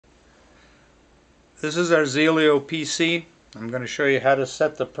This is our Zelio PC. I'm going to show you how to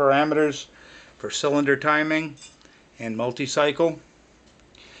set the parameters for cylinder timing and multi-cycle.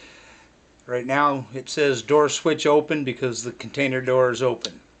 Right now it says door switch open because the container door is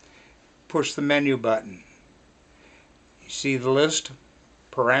open. Push the menu button. You see the list?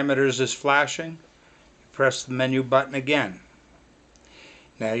 Parameters is flashing. Press the menu button again.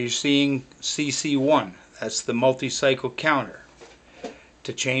 Now you're seeing CC1. That's the multi-cycle counter.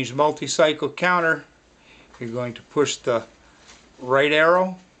 To change the multi-cycle counter, you're going to push the right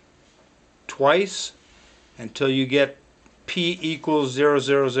arrow twice until you get P equals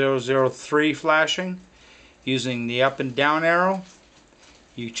 00003 flashing. Using the up and down arrow,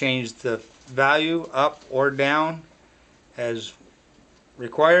 you change the value up or down as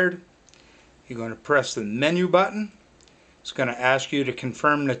required. You're going to press the menu button. It's going to ask you to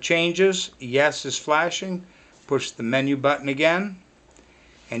confirm the changes. Yes is flashing. Push the menu button again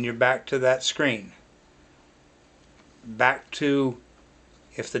and you're back to that screen. Back to,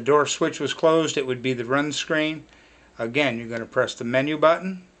 if the door switch was closed, it would be the run screen. Again, you're going to press the menu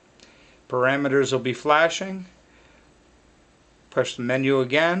button. Parameters will be flashing. Press the menu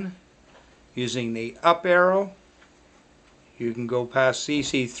again. Using the up arrow, you can go past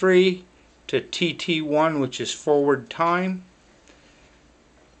CC3 to TT1, which is forward time.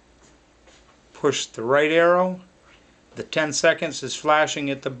 Push the right arrow. The 10 seconds is flashing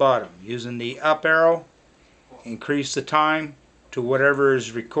at the bottom. Using the up arrow, increase the time to whatever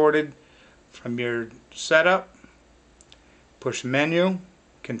is recorded from your setup. Push menu,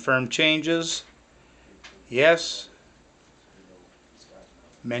 confirm changes, yes,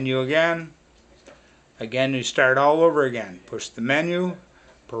 menu again. Again, you start all over again. Push the menu,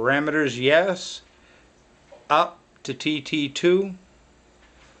 parameters yes, up to TT2,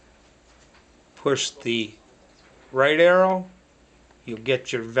 push the right arrow, you'll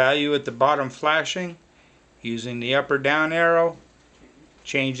get your value at the bottom flashing. Using the up or down arrow,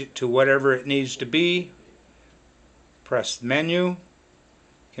 change it to whatever it needs to be. Press menu,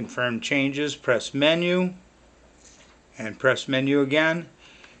 confirm changes, press menu, and press menu again.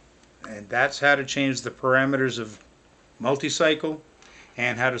 And that's how to change the parameters of multi-cycle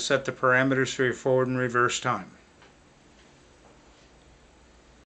and how to set the parameters for your forward and reverse time.